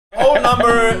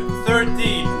number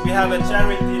 13, we have a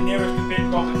charity nearest to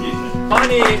pin competition.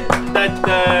 Money that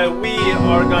we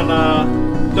are gonna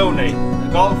donate.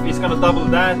 Golf is gonna double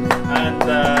that, and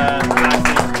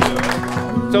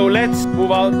so let's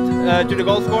move out to the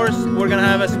golf course. We're gonna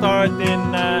have a start in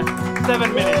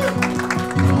 7 minutes.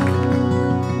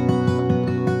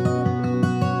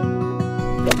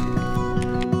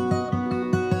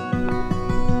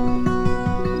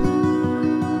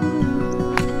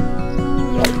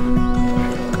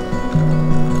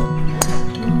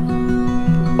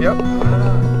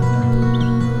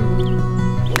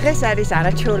 ეს არის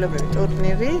არაჩვეულებრივი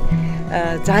ტურნირი,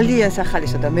 ძალიან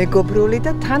სახალისო და მეგობრული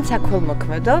და თან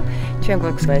საქველმოქმედო. ჩვენ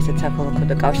გვაქვს ესეთ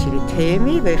საქველმოქმედო კავშირი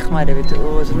TEMI, ვეხმარებით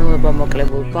უზრუნველობა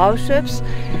მოკლებულ ბავშვებს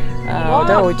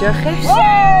და ოჯახებს.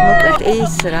 მოკლედ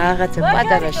ის რაღაცა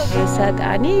პატარა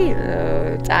შესატანი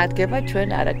წარდგება ჩვენ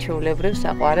არაჩვეულებრივ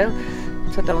საყვარელ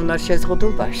ცოტა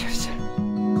უნარშეზღუდულ ბავშვებს.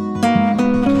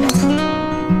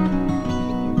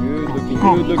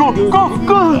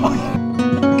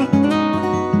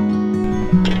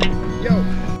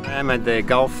 I'm at the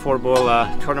golf 4-ball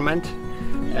tournament,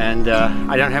 and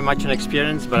I don't have much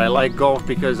experience, but I like golf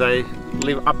because I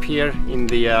live up here in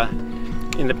the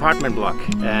apartment block,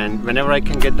 and whenever I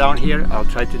can get down here, I'll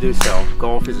try to do so.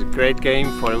 Golf is a great game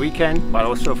for a weekend, but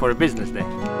also for a business day.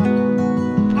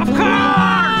 Of course!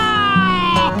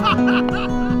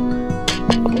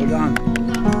 Hold on.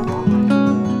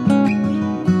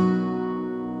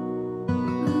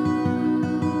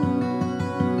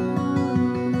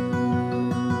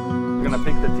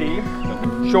 Pick the team.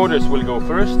 Shortest will go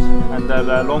first, and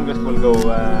the longest will go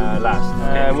last.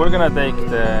 We're gonna take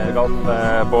the golf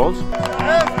balls.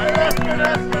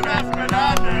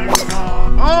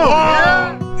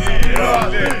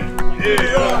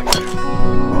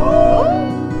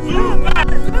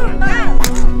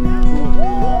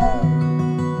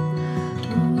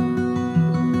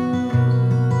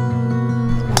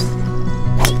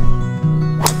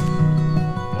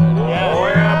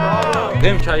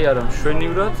 გემ ჩაიარა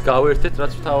მშვენივრად, გავერთეთ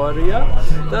რაც მთავარია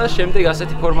და შემდეგ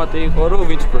ასეთი ფორმატი იყო, რომ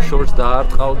ვინც უფრო შორტს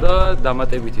დაარტყავდა,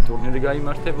 დამატებითი ტურნირი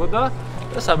გაიმართებოდა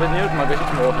და საბედნიეროდ მაგაშიც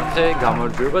მოვახერხე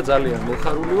გამარჯვება, ძალიან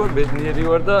მოხარული ვარ, ბედნიერი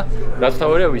ვარ და რაც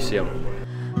მთავარია ვისიამ.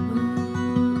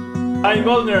 I'm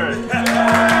Goldner.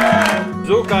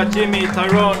 Zuka, Jimmy,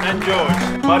 Tyrone and George.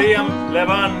 Mariam,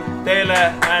 Levan,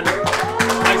 Taylor and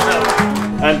myself.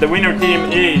 And the winner team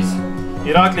is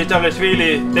Irakli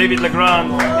Chavleshvili, David Legrand,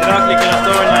 Irakli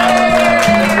Kalatola,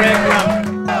 and Greg Ram.